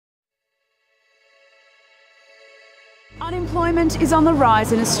Unemployment is on the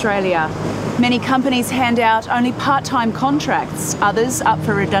rise in Australia. Many companies hand out only part-time contracts, others up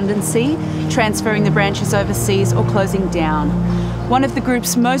for redundancy, transferring the branches overseas or closing down. One of the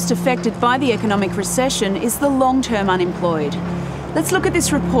groups most affected by the economic recession is the long-term unemployed. Let's look at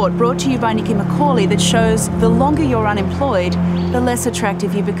this report brought to you by Nikki McCauley that shows the longer you're unemployed, the less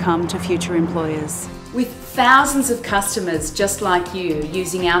attractive you become to future employers. With thousands of customers just like you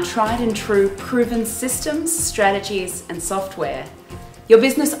using our tried and true proven systems, strategies and software, your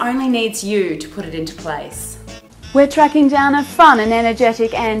business only needs you to put it into place. We're tracking down a fun and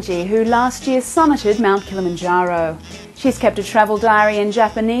energetic Angie who last year summited Mount Kilimanjaro. She's kept a travel diary in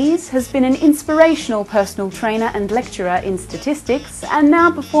Japanese, has been an inspirational personal trainer and lecturer in statistics, and now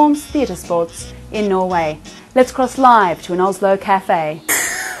performs theatre sports in Norway. Let's cross live to an Oslo cafe.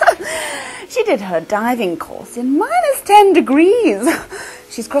 She did her diving course in -10 degrees.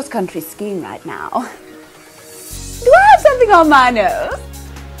 She's cross-country skiing right now. Do I have something on my nose?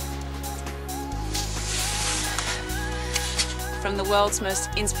 From the world's most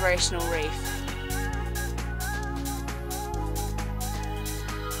inspirational reef.